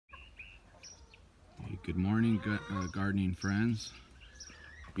Good morning, gardening friends.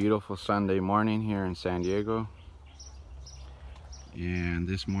 Beautiful Sunday morning here in San Diego. And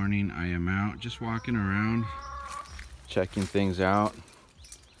this morning I am out just walking around, checking things out.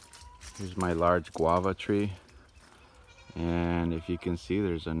 Here's my large guava tree. And if you can see,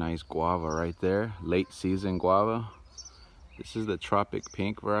 there's a nice guava right there, late season guava. This is the tropic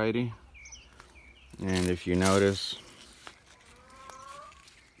pink variety. And if you notice,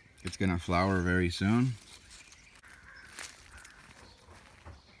 it's gonna flower very soon.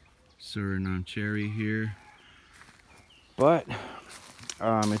 Suriname cherry here. But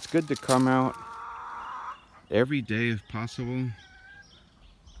it's good to come out every day if possible,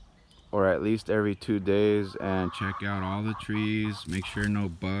 or at least every 2 days, and check out all the trees. Make sure no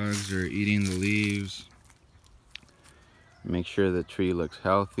bugs are eating the leaves. Make sure the tree looks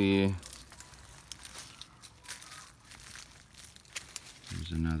healthy.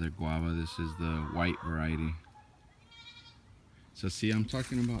 Here's another guava. This is the white variety. So see, I'm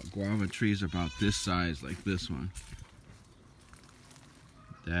talking about guava trees about this size, like this one.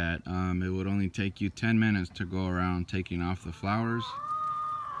 That it would only take you 10 minutes to go around taking off the flowers.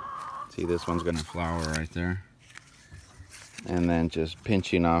 See, this one's gonna flower right there. And then just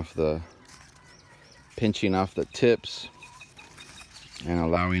pinching off the tips and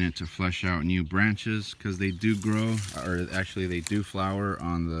allowing it to flesh out new branches, because they do grow, or actually they do flower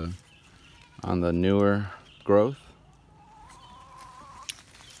on the newer growth.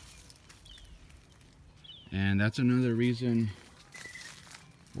 And that's another reason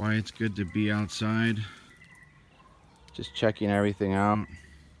why it's good to be outside, just checking everything out,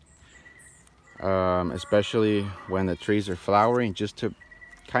 especially when the trees are flowering, just to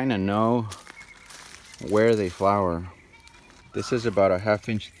kind of know where they flower. This is about a 1/2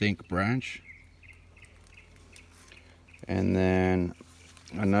 inch thick branch, and then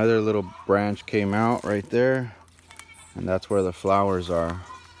another little branch came out right there, and that's where the flowers are.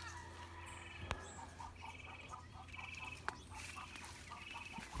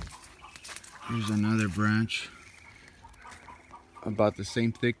 Here's another branch about the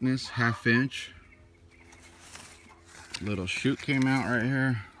same thickness, 1/2 inch. Little shoot came out right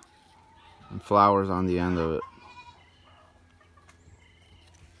here, and flowers on the end of it.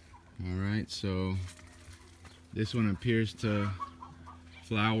 Alright, so this one appears to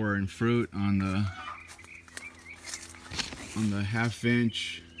flower and fruit on the 1/2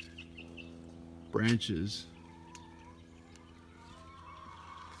 inch branches.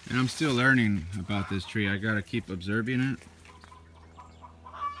 And I'm still learning about this tree. I gotta keep observing it.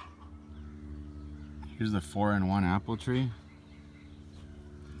 Here's the 4-in-1 apple tree.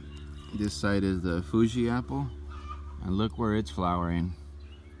 This side is the Fuji apple. And look where it's flowering.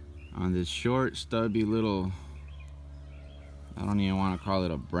 On this short, stubby little, I don't even want to call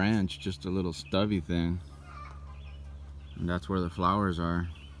it a branch, just a little stubby thing. And that's where the flowers are.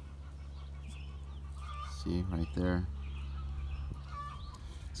 See, right there.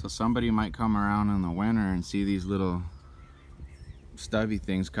 So somebody might come around in the winter and see these little stubby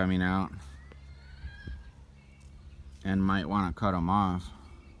things coming out and might want to cut them off.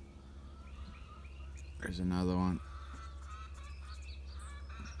 There's another one.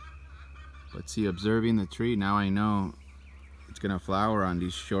 But see, observing the tree, now I know it's gonna flower on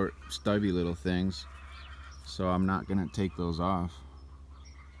these short, stubby little things. So I'm not gonna take those off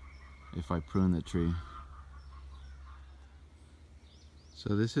if I prune the tree.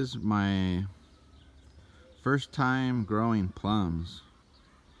 So this is my first time growing plums.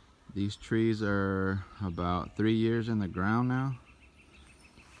 These trees are about 3 years in the ground now.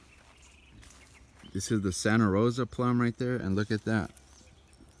 This is the Santa Rosa plum right there, and look at that.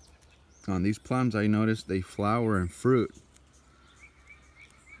 On these plums, I noticed they flower and fruit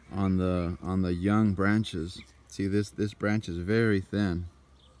on the young branches. See, this branch is very thin,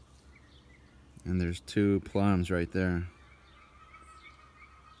 and there's 2 plums right there.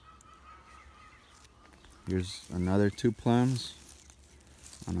 Here's another 2 plums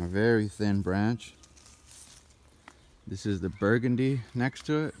on a very thin branch. This is the burgundy next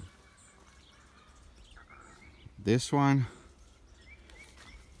to it. This one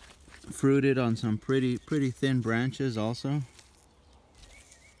fruited on some pretty thin branches also.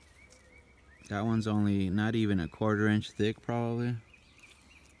 That one's only not even a 1/4 inch thick probably.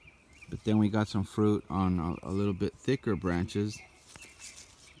 But then we got some fruit on a little bit thicker branches.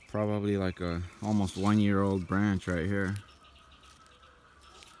 Probably like a almost 1-year-old branch right here.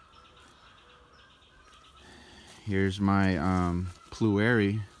 Here's my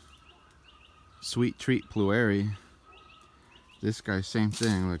Plueri, Sweet Treat Plueri. This guy, same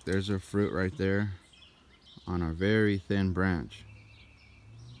thing. Look, there's a fruit right there on a very thin branch.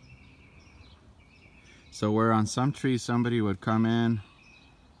 So where on some trees somebody would come in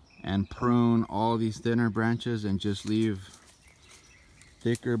and prune all these thinner branches and just leave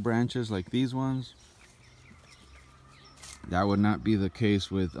thicker branches like these ones, that would not be the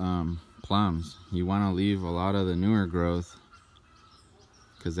case with plums. You want to leave a lot of the newer growth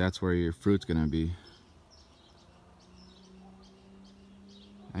because that's where your fruit's gonna be.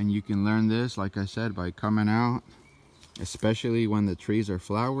 And you can learn this, like I said, by coming out, especially when the trees are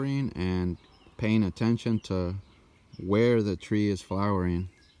flowering, and paying attention to where the tree is flowering.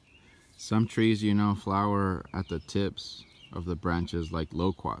 Some trees, you know, flower at the tips of the branches like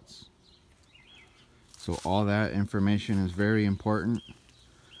loquats. So all that information is very important,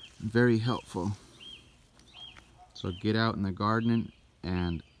 very helpful. So get out in the garden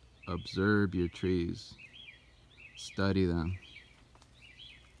and observe your trees, study them.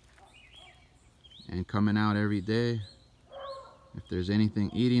 And coming out every day, if there's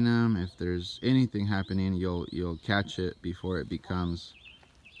anything eating them, if there's anything happening, you'll catch it before it becomes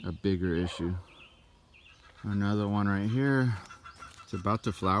a bigger issue. Another one right here. It's about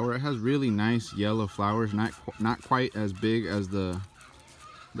to flower. It has really nice yellow flowers, not quite as big as the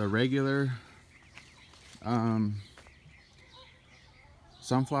regular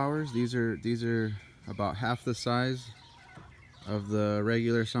sunflowers. These are about half the size of the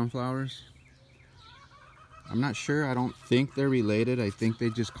regular sunflowers. I'm not sure. I don't think they're related. I think they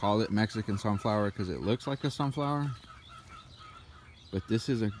just call it Mexican sunflower because it looks like a sunflower. But this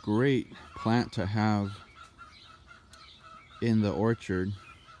is a great plant to have in the orchard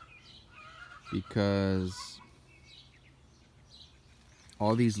because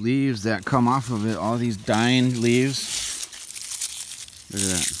all these leaves that come off of it, all these dying leaves, look at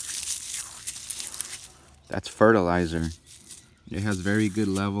that. That's fertilizer. It has very good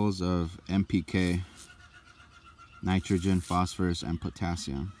levels of NPK, nitrogen, phosphorus, and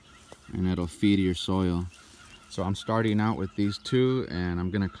potassium, and it'll feed your soil. So I'm starting out with these two, and I'm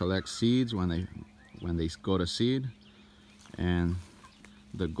gonna collect seeds when they go to seed, and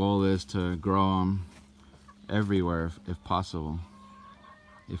the goal is to grow them everywhere if possible.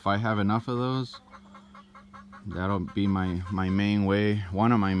 If I have enough of those, that'll be my main way,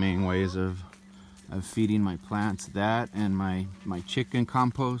 one of my main ways of feeding my plants. That and my chicken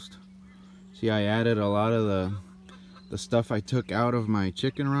compost. See, I added a lot of the stuff I took out of my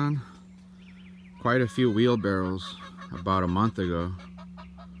chicken run, quite a few wheelbarrows about a month ago.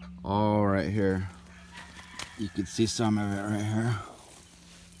 All right here. You can see some of it right here.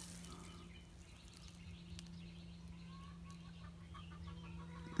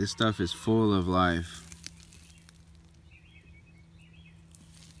 This stuff is full of life.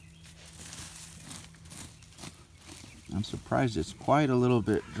 I'm surprised it's quite a little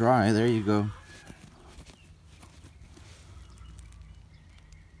bit dry. There you go.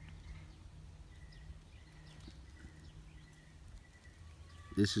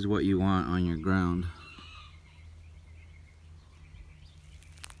 This is what you want on your ground.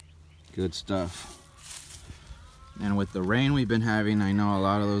 Good stuff. And with the rain we've been having, I know a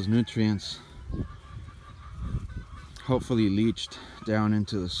lot of those nutrients hopefully leached down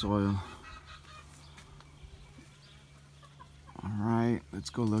into the soil. All right,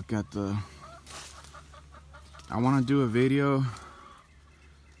 let's go look at I want to do a video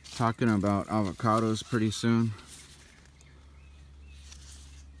talking about avocados pretty soon.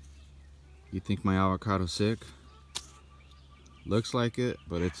 You think my avocado's sick? Looks like it,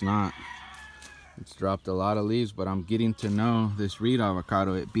 but it's not. It's dropped a lot of leaves, but I'm getting to know this reed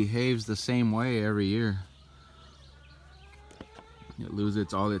avocado. It behaves the same way every year. It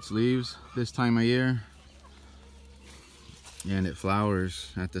loses all its leaves this time of year, and it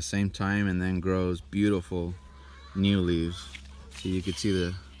flowers at the same time and then grows beautiful new leaves. So you can see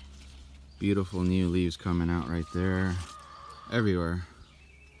the beautiful new leaves coming out right there, everywhere.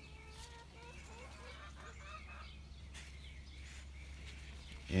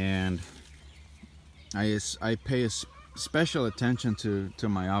 And I pay special attention to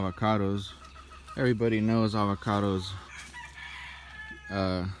my avocados. Everybody knows avocados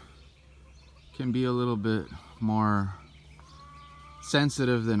can be a little bit more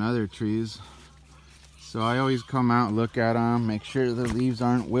sensitive than other trees. So I always come out, look at them, make sure the leaves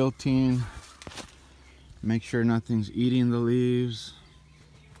aren't wilting, make sure nothing's eating the leaves.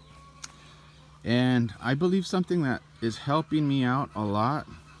 And I believe something that is helping me out a lot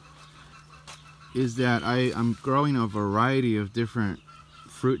is that I'm growing a variety of different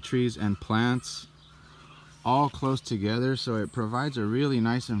fruit trees and plants all close together, so it provides a really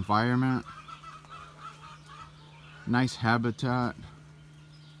nice environment, nice habitat.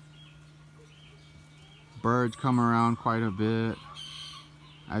 Birds come around quite a bit.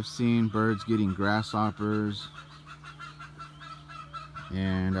 I've seen birds getting grasshoppers,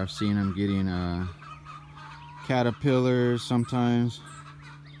 and I've seen them getting caterpillars sometimes.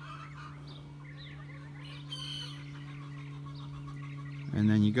 And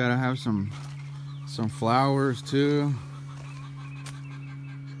then you gotta have some flowers too.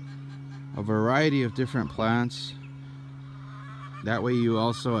 A variety of different plants. That way you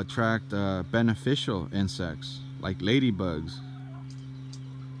also attract beneficial insects like ladybugs.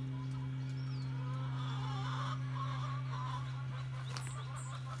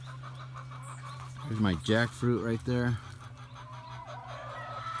 There's my jackfruit right there.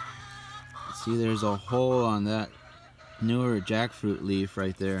 See, there's a hole on that newer jackfruit leaf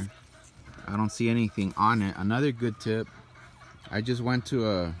right there. I don't see anything on it. Another good tip, I just went to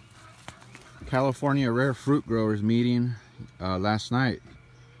a California Rare Fruit Growers meeting last night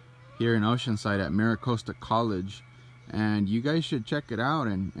here in Oceanside at Maricosta College, and you guys should check it out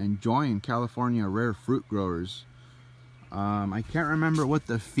and join California Rare Fruit Growers. I can't remember what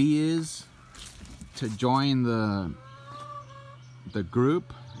the fee is to join the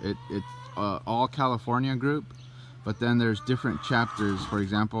group. It's all California group, but then there's different chapters. For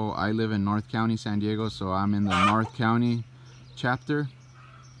example, I live in North County, San Diego, so I'm in the North County chapter.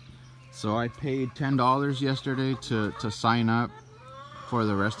 So I paid $10 yesterday to sign up for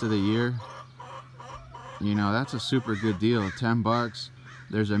the rest of the year. You know, that's a super good deal. 10 bucks.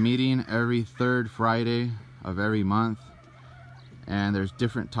 There's a meeting every third Friday of every month, and there's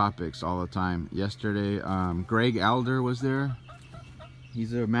different topics all the time. Yesterday, Greg Alder was there.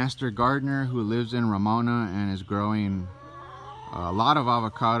 He's a master gardener who lives in Ramona and is growing a lot of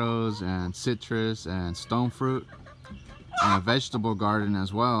avocados and citrus and stone fruit, and a vegetable garden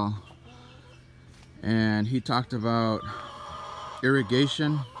as well. And he talked about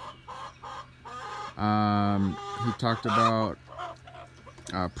irrigation. He talked about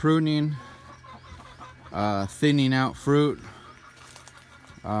pruning, thinning out fruit,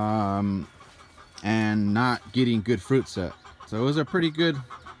 and not getting good fruit set. So it was a pretty good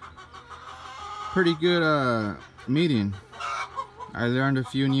meeting. I learned a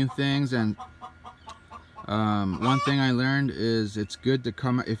few new things, and one thing I learned is it's good to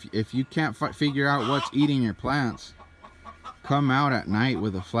come, if you can't figure out what's eating your plants, come out at night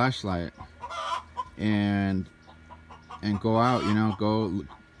with a flashlight and go out, you know, go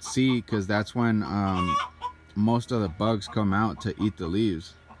see, because that's when most of the bugs come out to eat the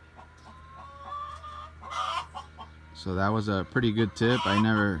leaves. So that was a pretty good tip. I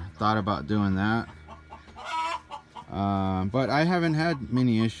never thought about doing that. But I haven't had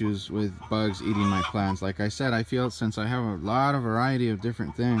many issues with bugs eating my plants. Like I said, I feel since I have a lot of variety of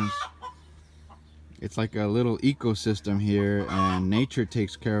different things, it's like a little ecosystem here, and nature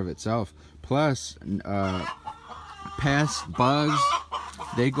takes care of itself. Plus, pests, bugs,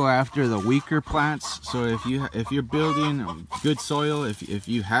 they go after the weaker plants. So if you're building good soil, if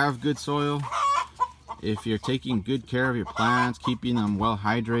you have good soil, if you're taking good care of your plants, keeping them well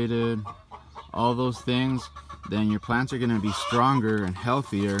hydrated, all those things, then your plants are going to be stronger and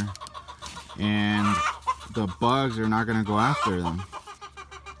healthier, and the bugs are not going to go after them.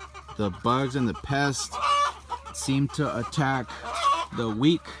 The bugs and the pests seem to attack the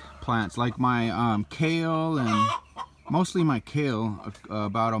weak plants, like my kale, and mostly my kale.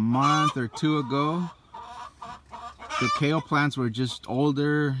 About a month or two ago, the kale plants were just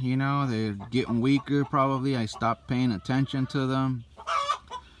older, you know, they're getting weaker probably. I stopped paying attention to them.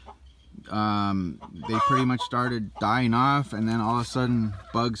 They pretty much started dying off, and then all of a sudden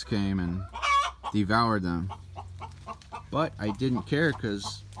bugs came and devoured them. But I didn't care,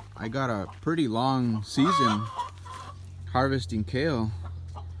 because I got a pretty long season harvesting kale.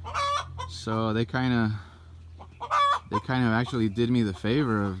 So they kind of actually did me the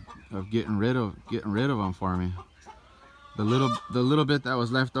favor of getting rid of them for me. The little bit that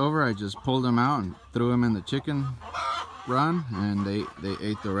was left over, I just pulled them out and threw them in the chicken run, and they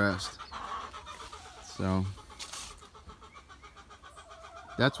ate the rest. So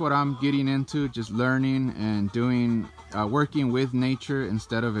that's what I'm getting into, just learning and doing, working with nature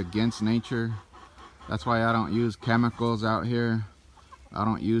instead of against nature. That's why I don't use chemicals out here. I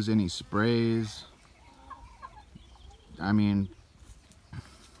don't use any sprays. I mean,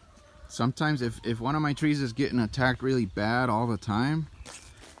 sometimes if one of my trees is getting attacked really bad all the time,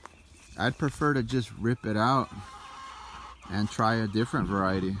 I'd prefer to just rip it out and try a different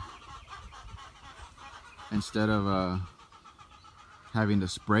variety instead of having to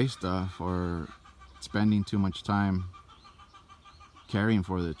spray stuff or spending too much time caring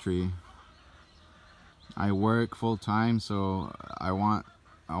for the tree. I work full time, so I want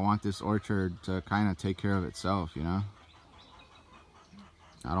this orchard to kind of take care of itself, you know.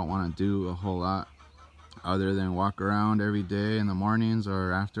 I don't want to do a whole lot other than walk around every day in the mornings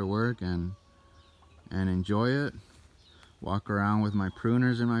or after work and enjoy it. Walk around with my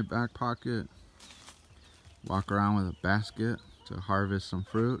pruners in my back pocket. Walk around with a basket to harvest some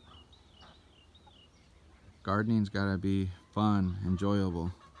fruit. Gardening's gotta be fun,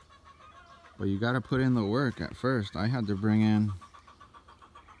 enjoyable. But you gotta put in the work at first. I had to bring in,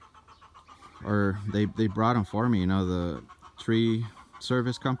 or they brought them for me, you know, the tree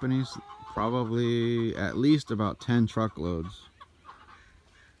service companies. Probably at least about 10 truckloads.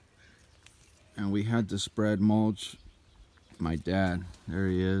 And we had to spread mulch. My dad, there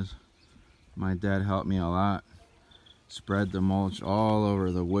he is. My dad helped me a lot. Spread the mulch all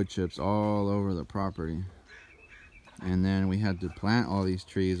over the wood chips, all over the property. And then we had to plant all these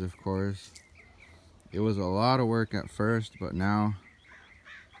trees, of course. It was a lot of work at first, but now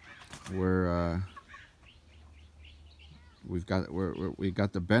we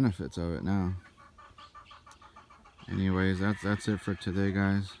got the benefits of it now. Anyways, that's it for today,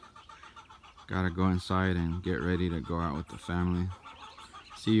 guys. Gotta go inside and get ready to go out with the family.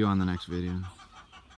 See you on the next video.